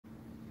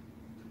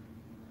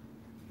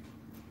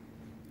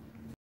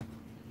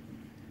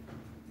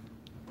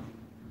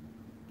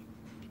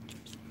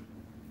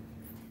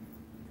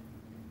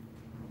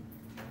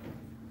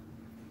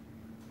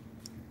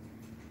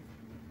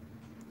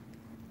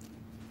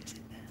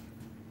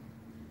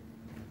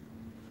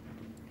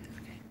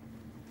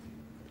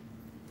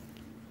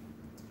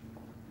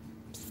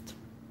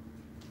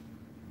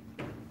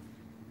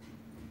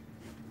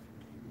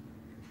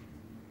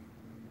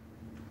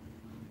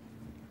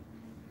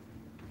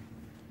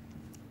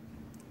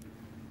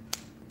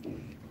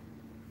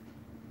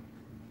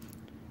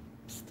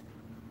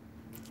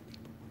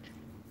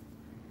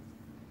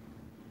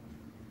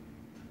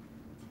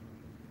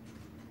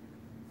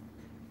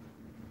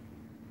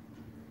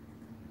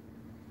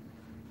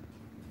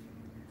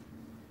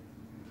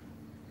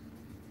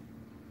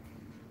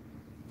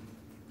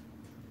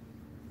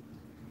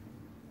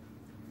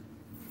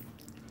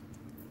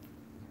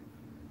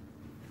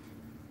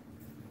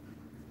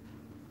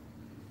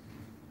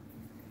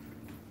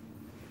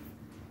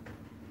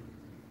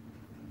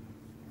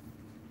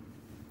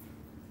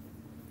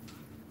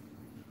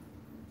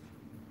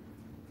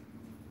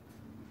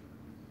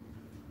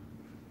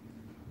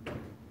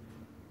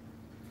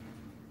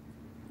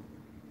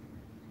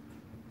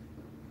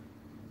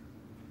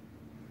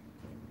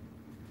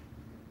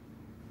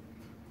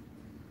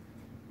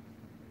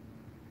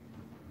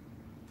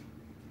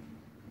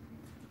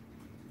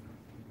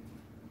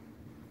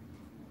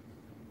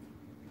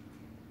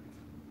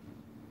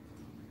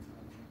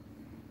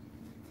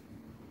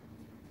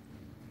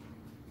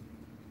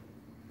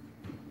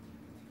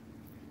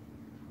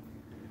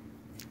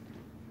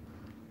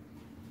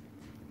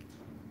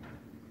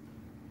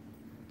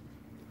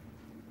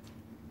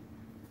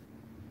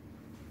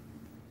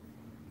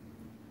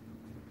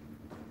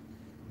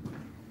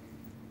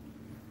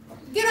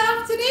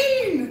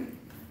afternoon.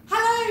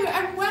 Hello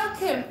and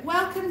welcome.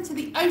 Welcome to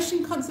the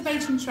Ocean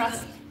Conservation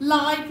Trust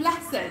live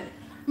lesson.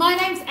 My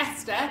name's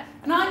Esther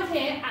and I'm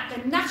here at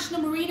the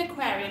National Marine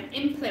Aquarium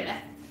in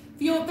Plymouth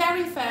for your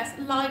very first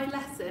live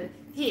lesson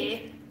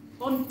here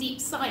on Deep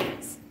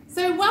Science.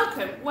 So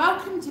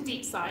welcome to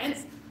Deep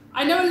Science.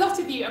 I know a lot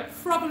of you are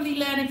probably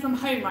learning from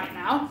home right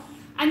now,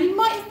 and you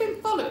might have been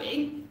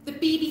following the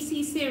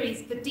BBC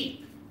series The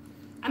Deep.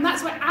 And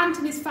that's where Ant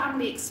and his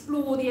family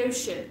explore the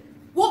ocean.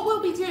 What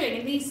we'll be doing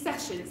in these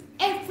sessions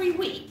every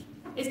week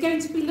is going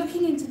to be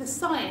looking into the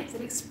science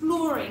and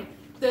exploring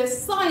the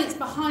science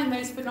behind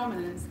those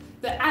phenomena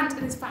that Ant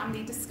and his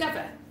family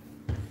discover.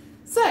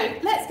 So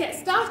let's get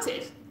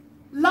started.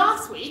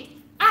 Last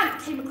week,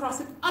 Ant came across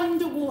an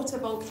underwater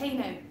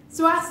volcano.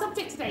 So our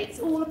subject today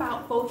is all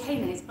about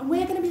volcanoes, and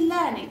we're going to be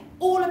learning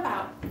all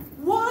about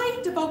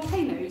why do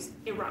volcanoes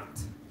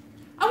erupt.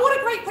 And what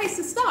a great place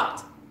to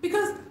start,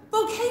 because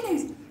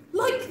volcanoes,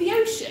 like the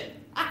ocean,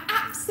 are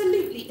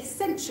absolutely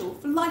essential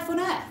for life on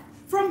Earth.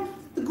 From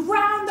the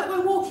ground that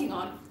we're walking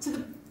on to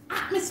the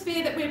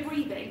atmosphere that we're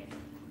breathing,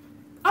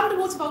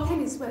 underwater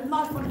volcanoes is where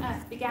life on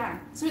Earth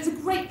began. So it's a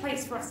great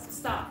place for us to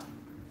start.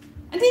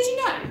 And did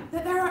you know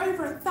that there are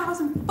over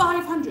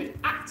 1,500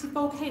 active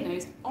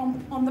volcanoes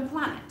on the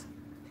planet?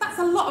 That's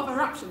a lot of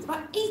eruptions,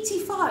 about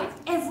 85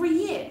 every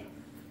year.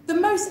 The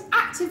most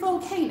active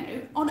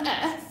volcano on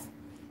Earth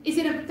is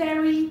in a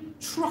very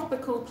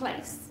tropical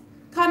place,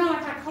 kind of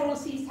like our coral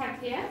sea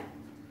tank here.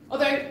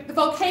 Although the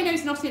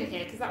volcano's not in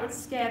here because that would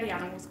scare the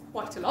animals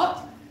quite a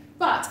lot.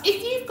 But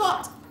if you've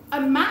got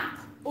a map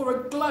or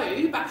a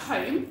globe at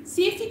home,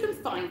 see if you can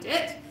find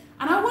it.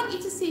 And I want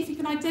you to see if you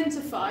can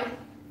identify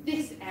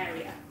this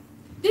area.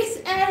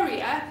 This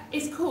area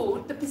is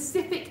called the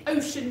Pacific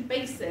Ocean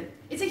Basin.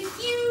 It's a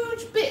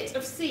huge bit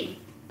of sea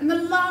and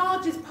the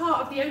largest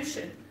part of the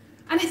ocean.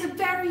 And it's a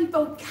very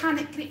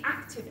volcanically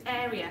active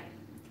area.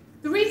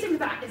 The reason for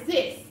that is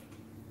this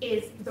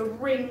is the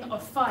Ring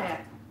of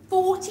Fire.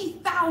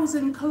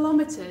 40,000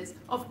 kilometres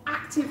of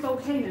active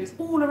volcanoes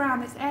all around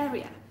this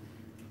area.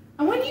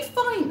 And when you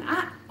find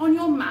that on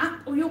your map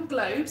or your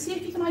globe, see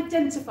if you can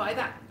identify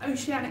that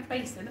oceanic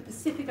basin, the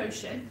Pacific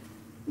Ocean.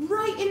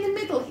 Right in the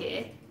middle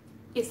here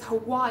is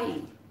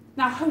Hawaii.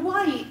 Now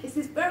Hawaii is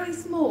this very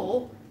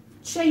small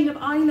chain of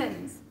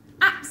islands,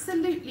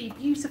 absolutely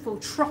beautiful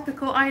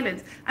tropical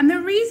islands. And the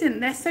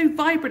reason they're so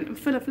vibrant and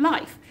full of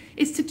life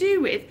is to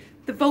do with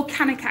the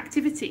volcanic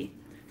activity,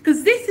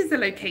 because this is the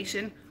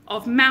location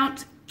of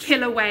Mount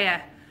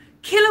Kilauea.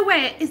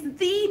 Kilauea is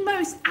the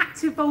most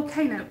active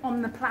volcano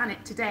on the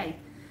planet today.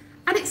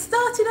 And it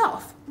started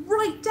off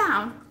right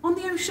down on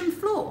the ocean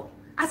floor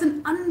as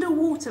an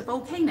underwater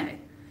volcano.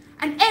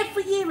 And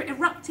every year it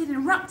erupted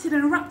and erupted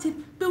and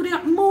erupted, building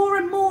up more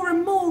and more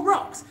and more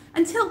rocks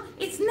until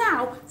it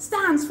now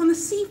stands from the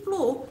sea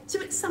floor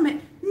to its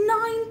summit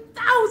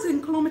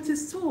 9,000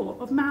 kilometres tall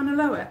of Mauna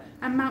Loa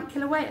and Mount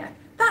Kilauea.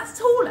 That's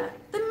taller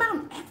than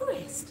Mount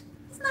Everest.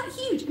 Isn't that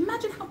huge?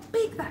 Imagine how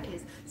big that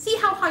is. See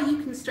how high you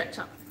can stretch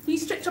up. You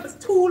stretch up as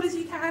tall as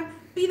you can,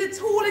 be the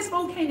tallest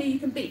volcano you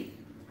can be.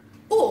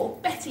 Or,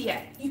 better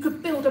yet, you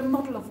could build a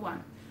model of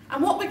one.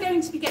 And what we're going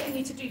to be getting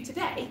you to do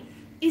today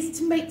is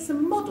to make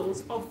some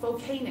models of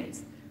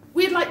volcanoes.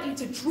 We'd like you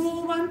to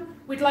draw one,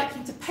 we'd like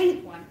you to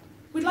paint one,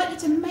 we'd like you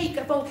to make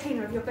a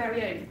volcano of your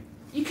very own.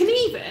 You can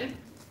even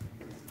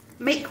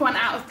make one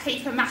out of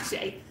paper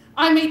mache.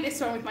 I made this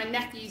one with my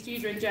nephews,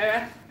 Judah and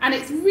Joa, and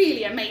it's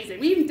really amazing.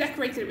 We even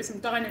decorated it with some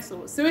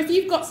dinosaurs. So if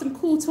you've got some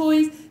cool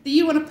toys that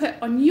you want to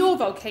put on your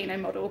volcano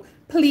model,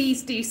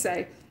 please do so.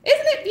 Isn't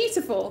it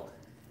beautiful?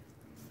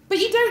 But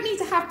you don't need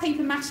to have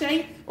paper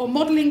mache or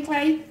modelling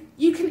clay.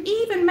 You can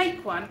even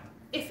make one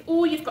if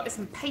all you've got is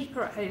some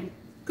paper at home.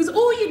 Because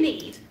all you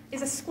need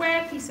is a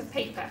square piece of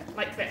paper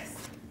like this.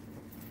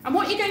 And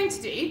what you're going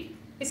to do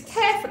is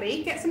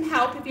carefully get some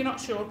help, if you're not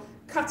sure,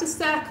 cut a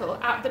circle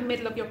out the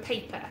middle of your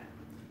paper.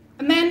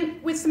 And then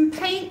with some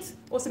paint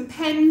or some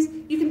pens,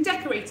 you can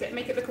decorate it and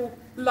make it look all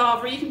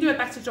lava. You can do a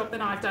better job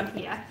than I've done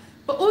here.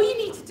 But all you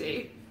need to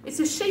do is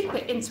to shape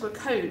it into a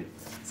cone.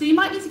 So you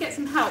might need to get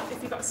some help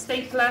if you've got a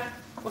stapler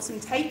or some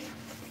tape.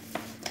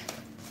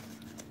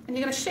 And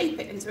you're going to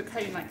shape it into a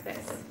cone like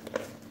this.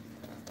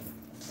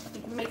 You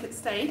can make it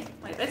stay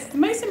like this. The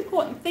most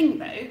important thing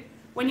though,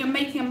 when you're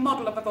making a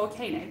model of a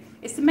volcano,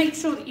 is to make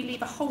sure that you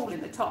leave a hole in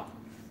the top.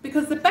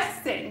 Because the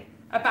best thing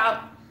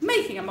about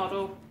making a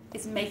model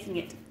is making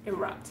it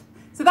erupt.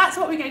 So that's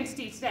what we're going to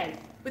do today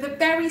with a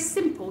very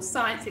simple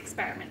science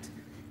experiment.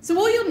 So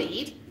all you'll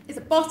need is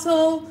a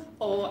bottle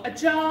or a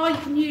jar. You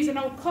can use an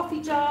old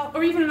coffee jar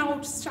or even an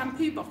old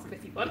shampoo bottle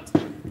if you want.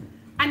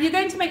 And you're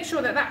going to make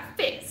sure that that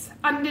fits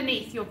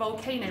underneath your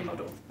volcano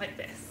model like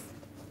this.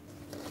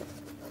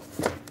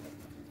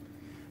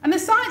 And the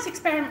science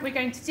experiment we're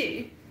going to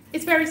do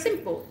is very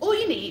simple. All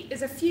you need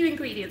is a few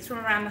ingredients from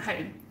around the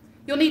home.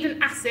 You'll need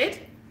an acid.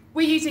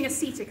 We're using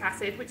acetic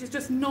acid, which is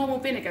just normal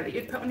vinegar that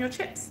you'd put on your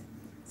chips.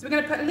 So we're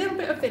going to put a little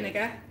bit of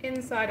vinegar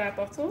inside our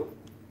bottle,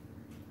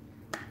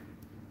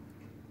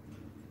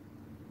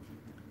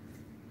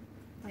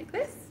 like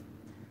this.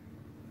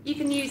 You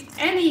can use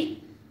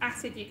any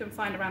acid you can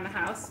find around the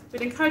house.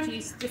 We'd encourage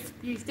you to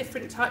use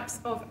different types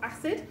of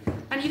acid,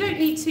 and you don't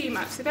need too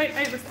much, so don't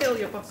overfill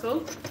your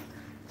bottle.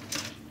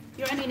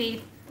 You only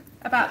need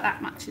about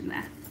that much in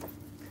there.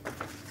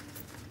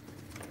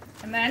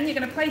 And then you're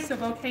going to place your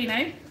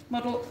volcano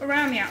model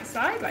around the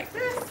outside like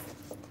this.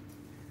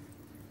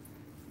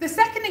 The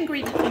second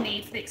ingredient you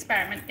need for the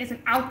experiment is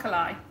an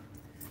alkali.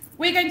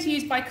 We're going to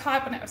use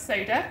bicarbonate of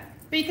soda,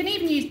 but you can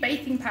even use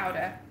baking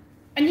powder.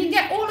 And you can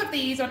get all of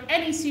these on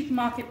any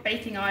supermarket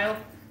baking aisle,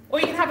 or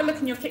you can have a look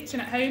in your kitchen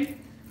at home,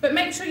 but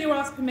make sure you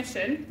ask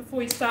permission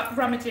before you start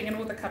rummaging in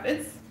all the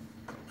cupboards.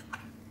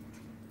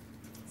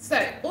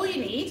 So all you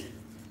need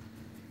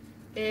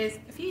is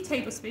a few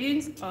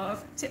tablespoons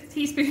of,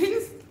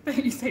 teaspoons,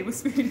 don't use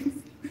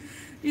tablespoons,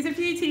 use a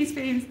few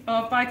teaspoons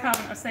of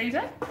bicarbonate of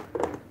soda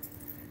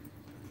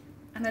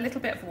and a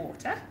little bit of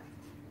water.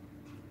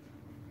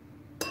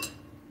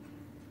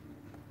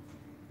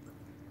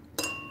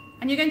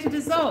 And you're going to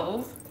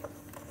dissolve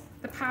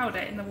the powder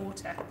in the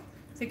water.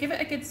 So give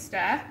it a good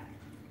stir,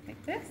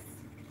 like this.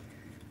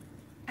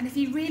 And if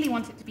you really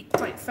want it to be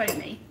quite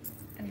foamy,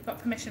 and you've got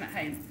permission at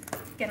home,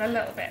 get a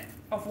little bit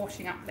of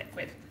washing up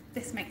liquid.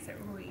 This makes it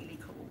really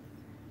cool.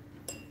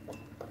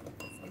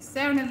 So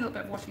stir in a little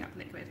bit of washing up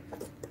liquid.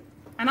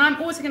 And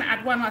I'm also going to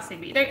add one last thing,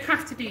 but you don't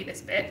have to do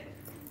this bit.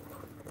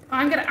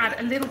 I'm going to add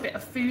a little bit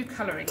of food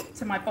colouring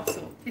to my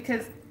bottle,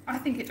 because I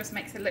think it just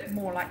makes it look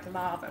more like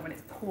lava when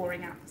it's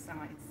pouring out the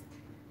sides.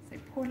 So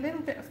pour a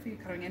little bit of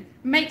food colouring in.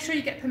 Make sure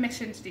you get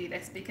permission to do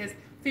this, because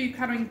food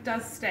colouring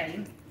does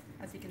stain,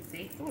 as you can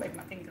see. It's all over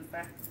my fingers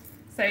there.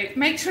 So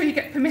make sure you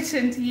get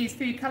permission to use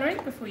food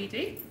colouring before you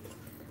do.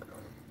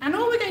 And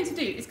all we're going to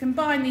do is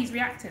combine these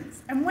reactants.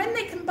 And when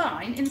they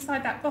combine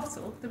inside that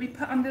bottle that we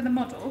put under the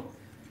model,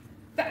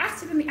 the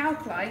acid and the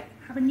alkali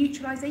have a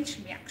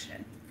neutralisation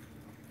reaction.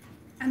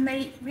 And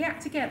they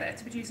react together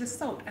to produce a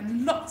salt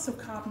and lots of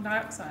carbon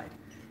dioxide.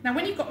 Now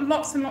when you've got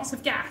lots and lots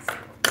of gas,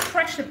 the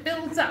pressure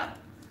builds up,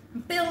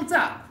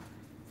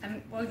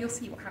 and well, you'll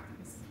see what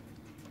happens.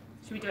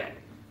 Should we do it?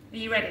 Are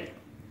you ready?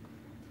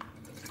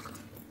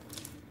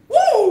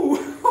 Woo!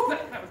 Oh,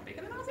 that was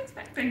bigger than I was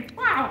expecting.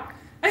 Wow.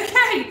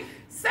 Okay,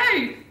 so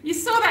you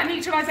saw that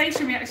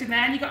neutralisation reaction there,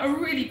 and you got a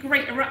really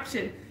great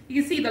eruption.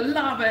 You can see the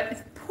lava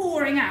is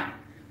pouring out,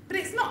 but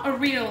it's not a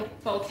real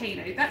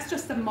volcano. That's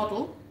just a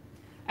model.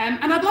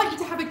 And I'd like you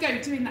to have a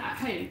go doing that at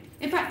home.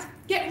 In fact,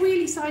 get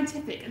really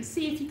scientific and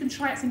see if you can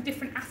try out some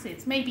different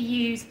acids. Maybe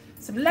use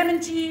some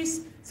lemon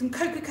juice, some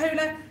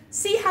Coca-Cola,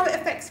 see how it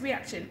affects the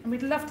reaction, and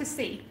we'd love to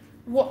see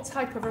what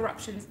type of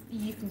eruptions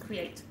you can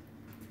create.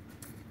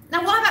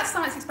 Now, while that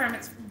science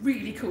experiment's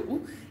really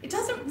cool, it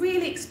doesn't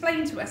really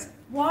explain to us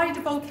why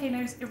do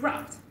volcanoes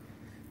erupt.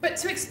 But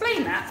to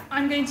explain that,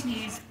 I'm going to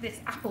use this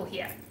apple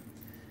here.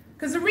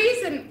 Because the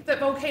reason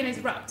that volcanoes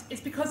erupt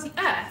is because the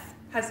Earth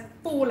has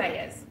 4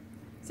 layers.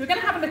 So we're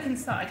going to have a look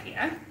inside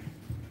here.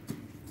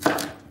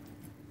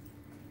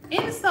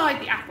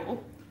 Inside the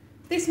apple,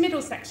 this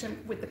middle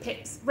section with the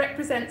pips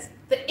represents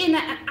the inner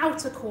and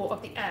outer core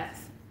of the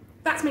Earth.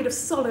 That's made of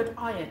solid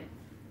iron.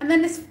 And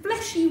then this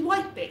fleshy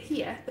white bit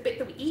here, the bit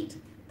that we eat,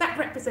 that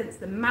represents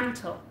the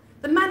mantle.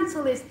 The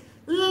mantle is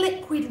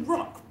liquid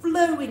rock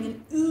flowing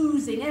and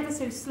oozing ever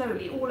so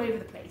slowly all over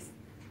the place.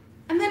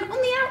 And then on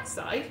the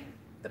outside,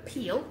 the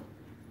peel,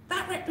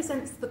 that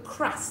represents the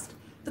crust.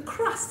 The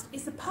crust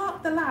is the part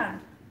of the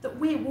land that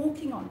we're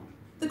walking on,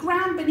 the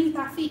ground beneath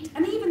our feet,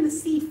 and even the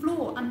sea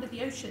floor under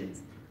the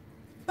oceans.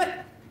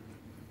 But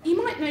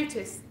you might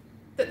notice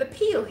that the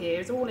peel here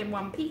is all in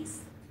one piece.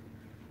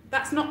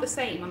 That's not the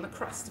same on the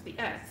crust of the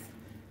Earth.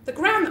 The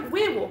ground that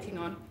we're walking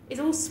on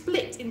is all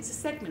split into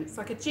segments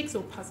like a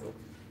jigsaw puzzle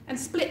and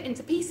split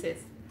into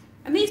pieces.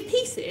 And these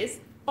pieces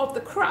of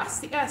the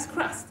crust, the Earth's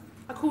crust,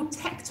 are called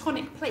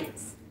tectonic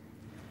plates.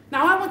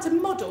 Now I want to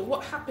model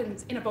what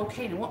happens in a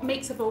volcano, what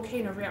makes a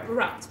volcano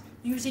erupt,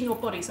 using your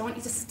body. So I want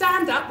you to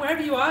stand up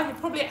wherever you are. You're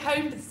probably at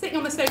home, sitting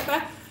on the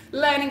sofa,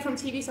 learning from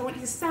TV. So I want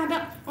you to stand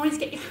up. I want you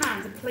to get your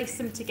hands and place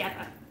them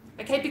together.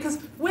 Okay, because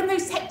when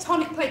those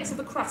tectonic plates of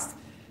the crust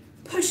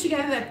push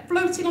together, they're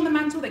floating on the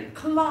mantle, they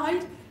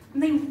collide,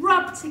 and they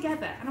rub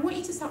together. And I want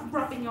you to start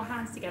rubbing your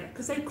hands together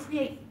because they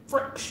create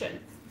friction.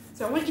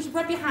 So I want you to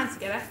rub your hands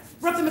together,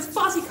 rub them as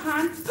fast as you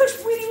can, push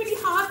really,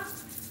 really hard,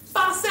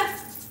 faster.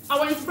 I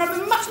want you to rub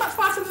them much, much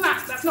faster than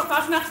that. That's not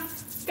fast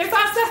enough. Go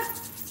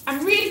faster.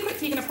 And really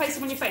quickly, you're going to place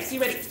them on your face. Are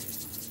you ready?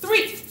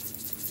 3,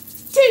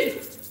 2,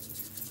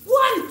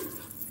 1.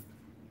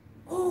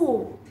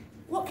 Oh,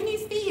 what can you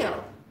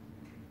feel?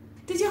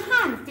 Does your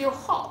hand feel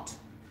hot?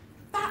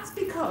 That's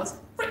because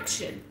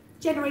friction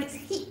generates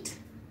heat.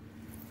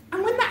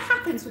 And when that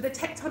happens with the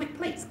tectonic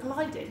plates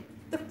colliding,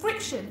 the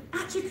friction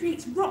actually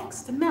creates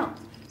rocks to melt.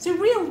 So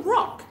real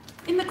rock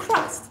in the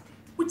crust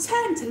would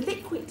turn to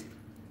liquid.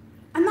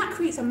 And that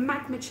creates a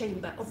magma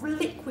chamber of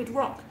liquid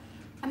rock.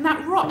 And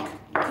that rock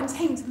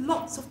contains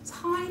lots of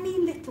tiny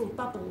little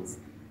bubbles.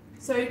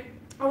 So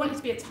I want it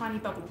to be a tiny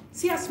bubble.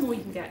 See how small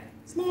you can get.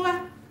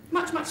 Smaller,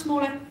 much, much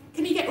smaller.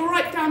 Can you get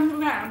right down the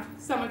ground?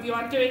 Some of you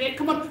aren't doing it.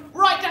 Come on,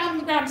 right down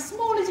the ground, as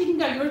small as you can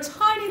go. You're a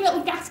tiny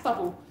little gas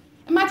bubble.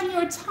 Imagine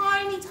you're a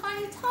tiny,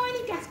 tiny,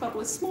 tiny gas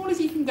bubble, as small as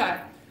you can go.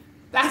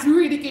 That's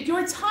really good. You're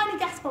a tiny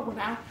gas bubble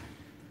now.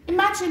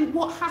 Imagine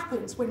what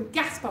happens when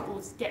gas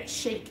bubbles get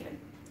shaken.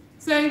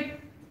 So,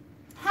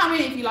 how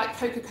many of you like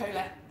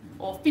Coca-Cola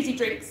or fizzy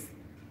drinks?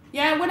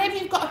 Yeah, whenever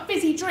you've got a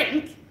fizzy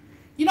drink,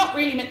 you're not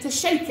really meant to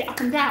shake it up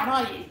and down,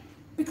 are you?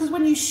 Because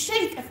when you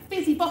shake a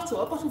fizzy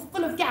bottle, a bottle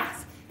full of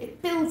gas,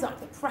 it builds up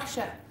the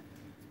pressure.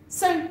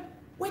 So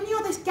when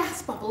you're this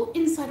gas bubble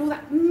inside all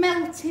that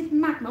melted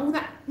magma, all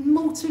that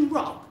molten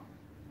rock,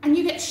 and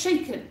you get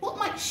shaken, what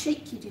might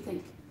shake you, do you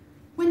think?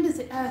 When does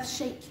the earth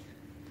shake?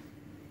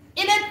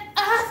 In an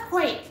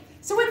earthquake.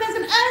 So when there's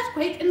an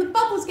earthquake and the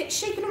bubbles get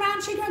shaken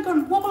around, go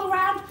and wobble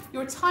around,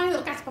 you're a tiny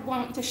little gas bubble. I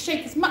want you to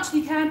shake as much as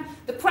you can.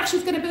 The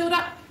pressure's going to build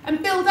up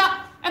and build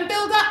up and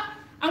build up.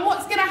 And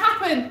what's going to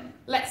happen?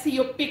 Let's see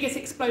your biggest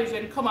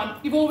explosion. Come on,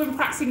 you've all been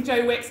practicing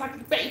Joe Wicks. I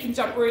bet you can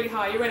jump really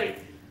high. You ready?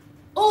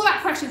 All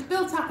that pressure's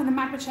built up in the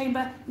magma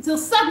chamber until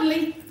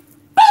suddenly,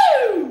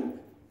 boom!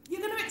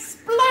 You're going to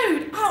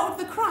explode out of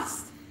the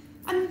crust.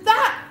 And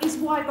that is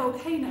why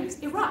volcanoes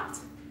erupt.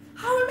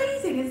 How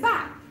amazing is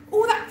that?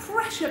 All that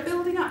pressure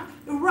building up,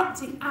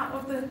 erupting out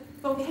of the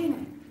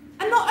volcano.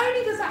 And not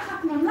only does that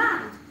happen on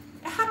land,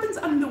 it happens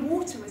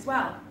underwater as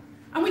well.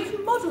 And we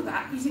can model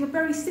that using a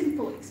very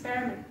simple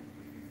experiment.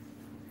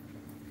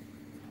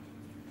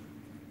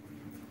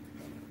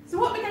 So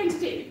what we're going to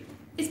do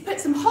is put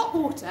some hot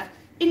water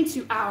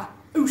into our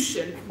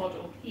ocean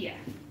model here.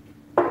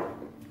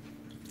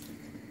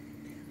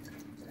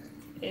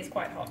 It is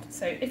quite hot,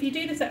 so if you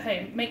do this at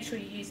home, make sure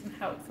you use some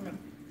help from an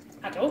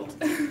adult.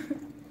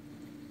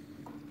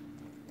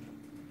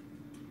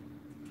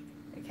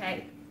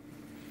 Okay.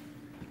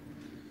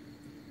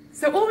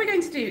 So all we're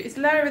going to do is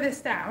lower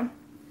this down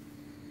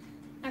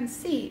and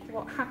see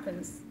what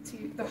happens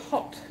to the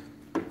hot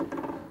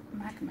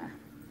magma.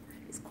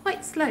 It's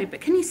quite slow,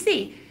 but can you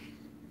see?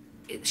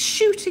 It's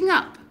shooting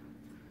up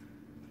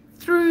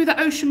through the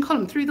ocean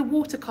column, through the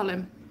water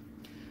column.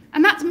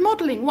 And that's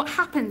modelling what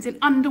happens in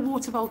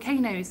underwater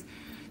volcanoes.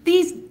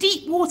 These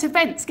deep water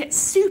vents get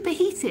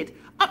superheated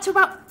up to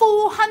about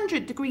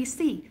 400 degrees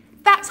C.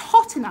 That's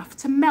hot enough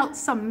to melt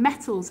some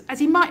metals,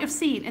 as you might have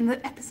seen in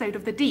the episode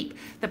of The Deep.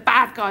 The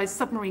bad guy's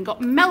submarine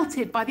got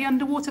melted by the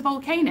underwater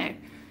volcano.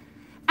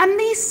 And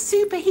these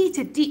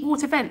superheated deep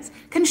water vents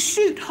can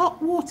shoot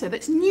hot water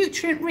that's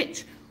nutrient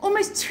rich,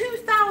 almost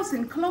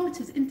 2,000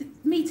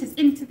 meters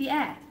into the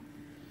air.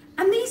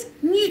 And these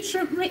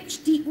nutrient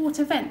rich deep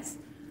water vents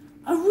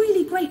are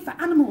really great for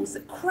animals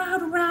that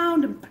crowd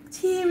around, and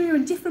bacteria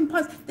and different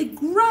parts. They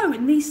grow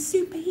in these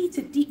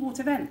superheated deep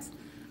water vents.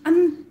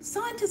 And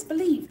scientists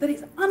believe that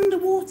it's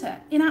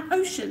underwater in our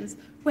oceans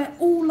where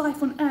all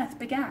life on Earth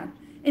began,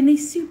 in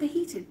these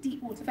superheated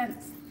deep water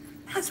vents.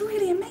 That's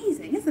really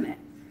amazing, isn't it?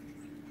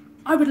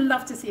 I would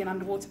love to see an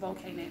underwater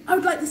volcano. I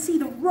would like to see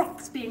the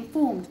rocks being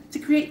formed to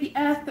create the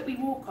Earth that we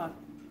walk on.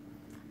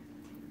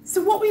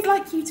 So what we'd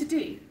like you to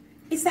do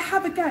is to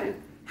have a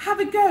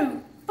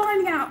go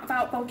finding out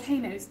about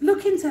volcanoes.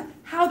 Look into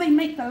how they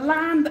make the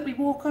land that we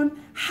walk on,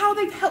 how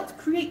they've helped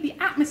create the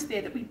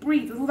atmosphere that we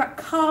breathe with all that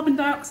carbon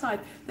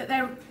dioxide that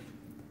they're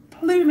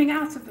pluming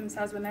out of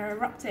themselves when they're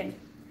erupting.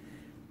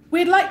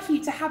 We'd like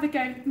you to have a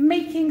go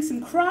making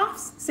some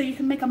crafts, so you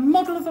can make a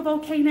model of a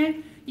volcano,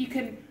 you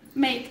can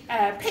make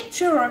a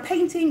picture or a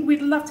painting.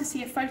 We'd love to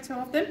see a photo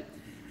of them.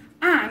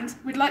 And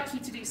we'd like you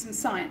to do some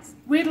science.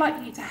 We'd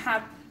like you to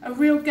have a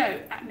real go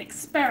at an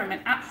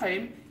experiment at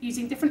home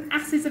using different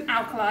acids and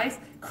alkalis,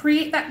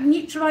 create that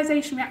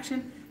neutralization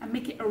reaction and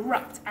make it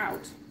erupt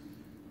out.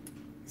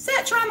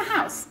 Search around the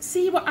house,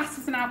 see what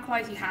acids and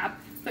alkalis you have,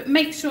 but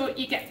make sure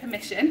you get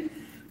permission.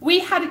 We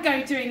had a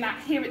go doing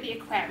that here at the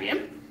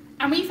aquarium,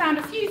 and we found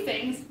a few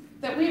things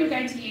that we were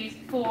going to use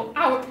for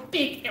our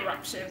big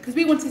eruption, because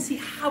we wanted to see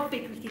how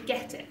big we could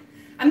get it.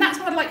 And that's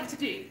what I'd like you to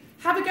do.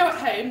 Have a go at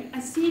home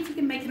and see if you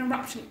can make an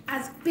eruption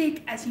as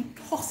big as you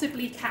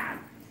possibly can.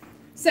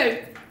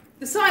 So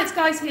the science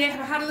guys here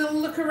have had a little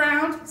look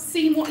around,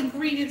 seen what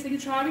ingredients they can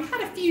try. We've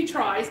had a few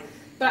tries,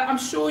 but I'm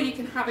sure you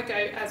can have a go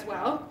as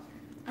well.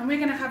 And we're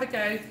going to have a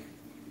go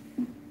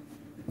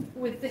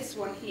with this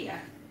one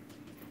here.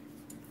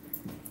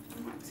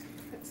 I might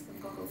put some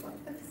goggles on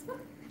for this one.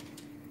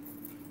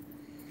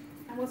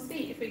 And we'll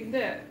see if we can do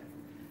it.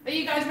 Are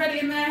you guys ready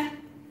in there?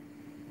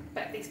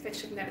 Bet these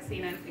fish have never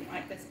seen anything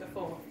like this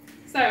before.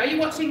 So are you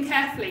watching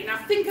carefully? Now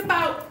think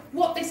about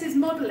what this is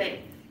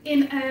modelling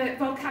in a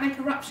volcanic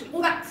eruption.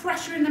 All that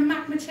pressure in the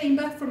magma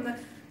chamber from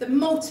the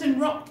molten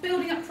rock,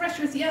 building up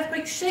pressure as the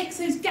earthquake shakes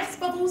those gas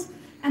bubbles,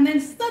 and then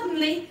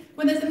suddenly,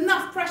 when there's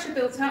enough pressure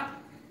built up,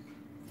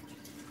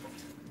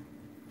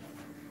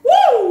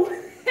 woo!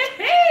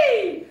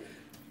 Hey!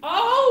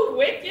 Oh,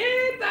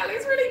 wicked! That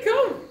looks really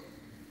cool.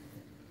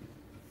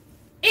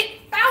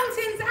 It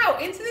fountains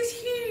out into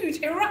this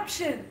huge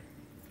eruption.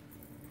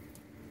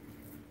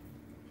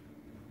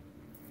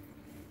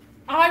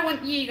 I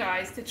want you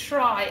guys to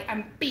try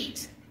and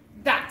beat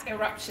that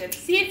eruption.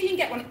 See if you can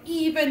get one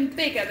even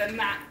bigger than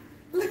that.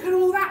 Look at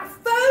all that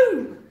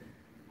foam.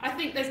 I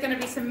think there's going to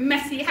be some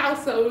messy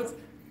households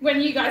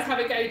when you guys have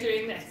a go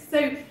doing this.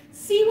 So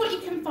see what you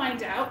can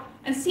find out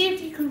and see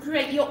if you can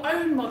create your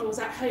own models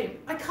at home.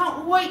 I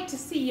can't wait to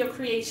see your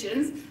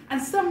creations, and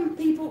some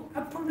people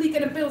are probably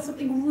going to build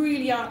something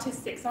really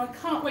artistic, so I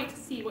can't wait to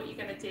see what you're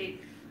going to do.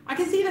 I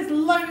can see there's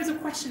loads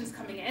of questions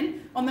coming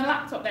in on the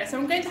laptop there, so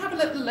I'm going to have a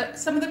little look at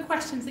some of the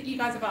questions that you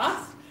guys have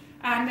asked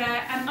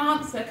and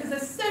answer, because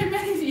there's so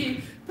many of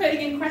you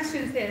putting in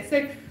questions here.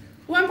 So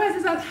one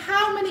person's asked,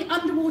 how many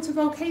underwater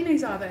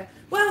volcanoes are there?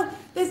 Well,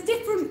 there's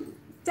different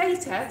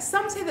data.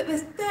 Some say that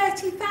there's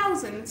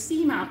 30,000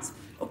 seamounts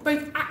of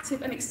both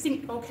active and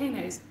extinct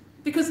volcanoes,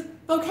 because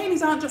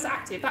volcanoes aren't just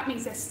active, that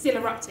means they're still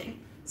erupting.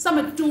 Some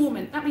are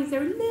dormant, that means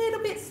they're a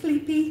little bit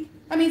sleepy,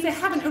 that means they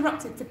haven't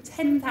erupted for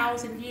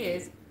 10,000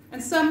 years.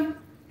 And some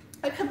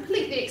are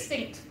completely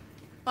extinct,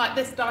 like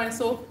this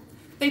dinosaur.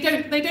 They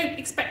don't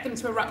expect them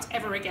to erupt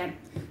ever again.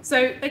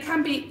 So they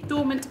can be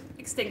dormant,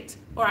 extinct,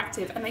 or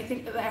active, and they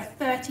think that there are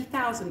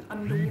 30,000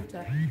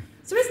 underwater.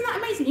 So isn't that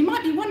amazing? You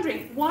might be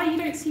wondering why you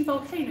don't see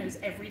volcanoes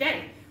every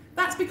day.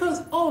 That's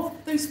because of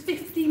those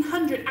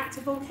 1,500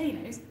 active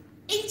volcanoes,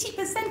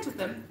 80% of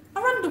them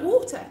are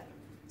underwater.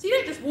 So you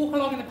don't just walk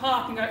along in the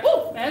park and go,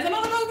 oh, there's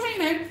another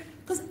volcano,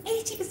 because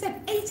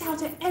 80%, 8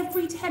 out of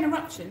every 10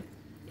 eruption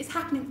is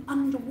happening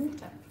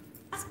underwater.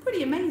 That's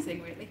pretty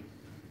amazing, really.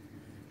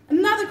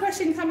 Another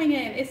question coming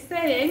in is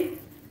saying,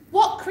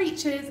 what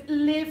creatures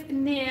live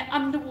near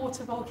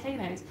underwater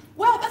volcanoes?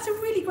 Well, that's a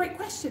really great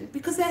question,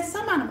 because there are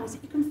some animals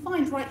that you can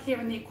find right here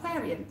in the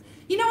aquarium.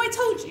 You know, I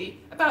told you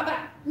about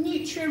that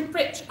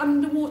nutrient-rich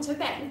underwater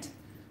vent?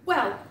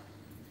 Well,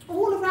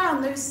 all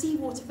around those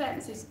seawater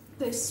vents,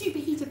 those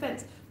superheated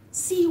vents,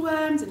 sea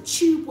worms and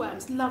tube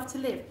worms love to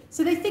live.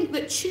 So they think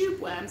that tube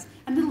worms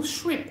and little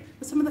shrimp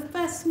were some of the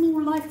first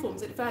small life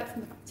forms that developed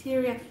from the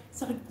bacteria,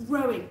 started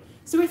growing.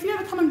 So if you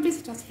ever come and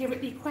visit us here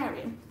at the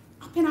aquarium,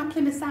 up in our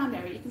Plymouth Sound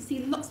area, you can see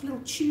lots of little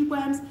tube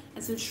worms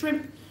and some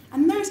shrimp,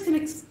 and those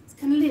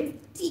can live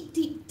deep,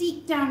 deep,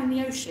 deep down in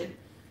the ocean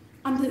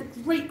under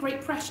great,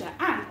 great pressure,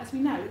 and, as we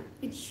know,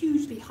 in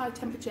hugely high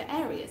temperature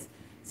areas.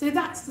 So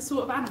that's the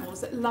sort of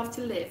animals that love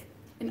to live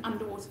in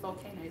underwater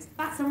volcanoes.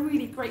 That's a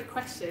really great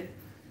question.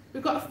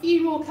 We've got a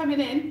few more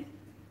coming in.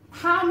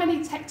 How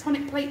many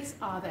tectonic plates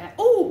are there?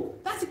 Oh,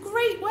 that's a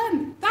great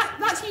one.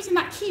 That's using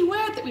that key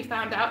word that we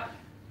found out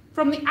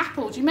from the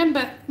apple. Do you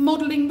remember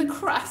modelling the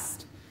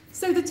crust?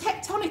 So the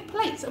tectonic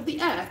plates of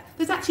the Earth,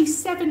 there's actually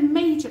 7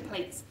 major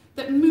plates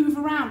that move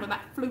around on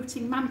that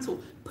floating mantle,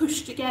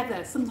 push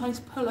together, sometimes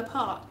pull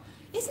apart.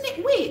 Isn't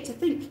it weird to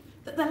think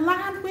that the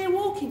land we're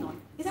walking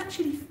on is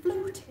actually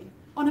floating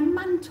on a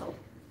mantle?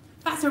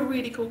 That's a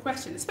really cool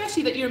question,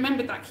 especially that you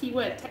remembered that key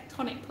word,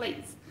 tectonic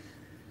plates.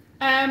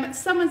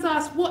 Someone's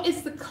asked, what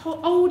is the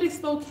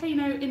oldest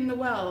volcano in the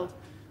world?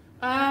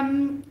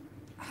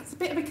 That's a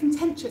bit of a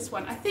contentious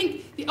one. I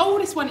think the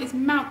oldest one is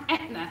Mount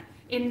Etna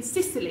in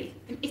Sicily,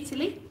 in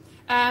Italy.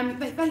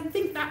 They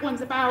think that one's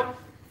about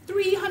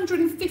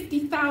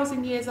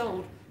 350,000 years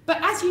old.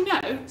 But as you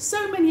know,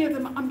 so many of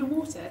them are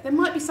underwater. There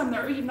might be some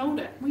that are even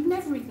older. We've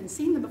never even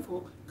seen them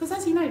before. Because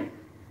as you know,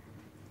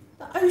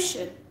 the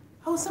ocean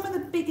holds some of the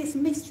biggest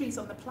mysteries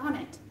on the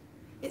planet.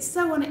 It's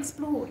so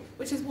unexplored,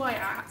 which is why I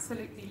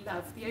absolutely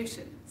love the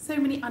ocean. So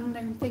many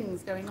unknown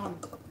things going on.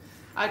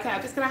 Okay,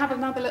 I'm just going to have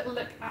another little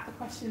look at the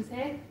questions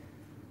here.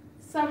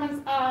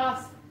 Someone's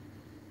asked,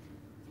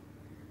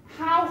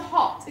 how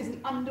hot is an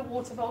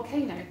underwater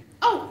volcano?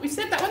 Oh, we've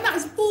said that one. That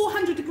was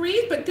 400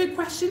 degrees, but good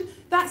question.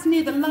 That's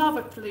near the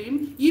lava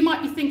plume. You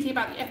might be thinking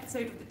about the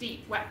episode of The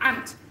Deep where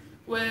Ant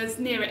was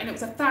near it, and it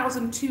was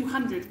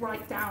 1,200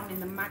 right down in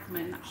the magma,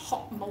 in that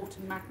hot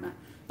molten magma.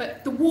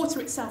 But the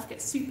water itself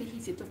gets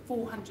superheated to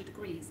 400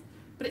 degrees.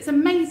 But it's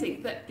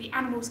amazing that the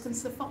animals can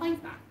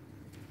survive that.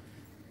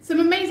 Some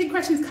amazing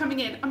questions coming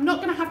in. I'm not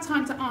going to have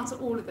time to answer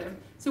all of them.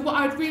 So what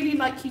I'd really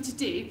like you to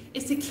do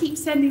is to keep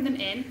sending them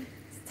in.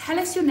 Tell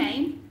us your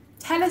name,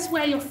 tell us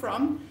where you're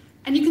from,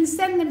 and you can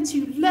send them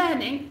to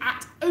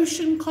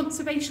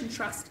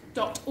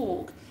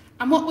learning@oceanconservationtrust.org.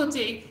 And what we'll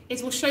do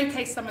is we'll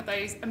showcase some of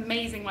those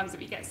amazing ones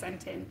that we get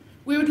sent in.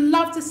 We would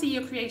love to see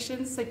your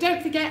creations, so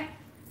don't forget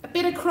a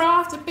bit of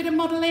craft, a bit of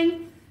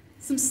modelling,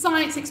 some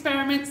science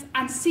experiments,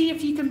 and see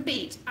if you can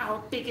beat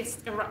our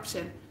biggest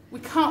eruption. We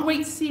can't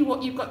wait to see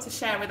what you've got to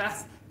share with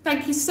us.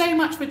 Thank you so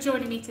much for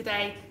joining me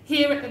today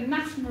here at the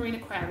National Marine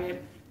Aquarium.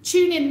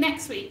 Tune in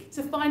next week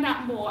to find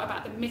out more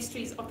about the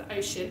mysteries of the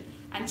ocean,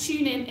 and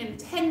tune in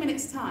 10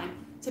 minutes' time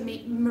to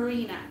meet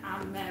Marina,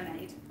 our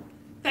mermaid.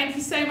 Thank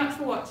you so much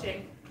for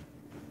watching.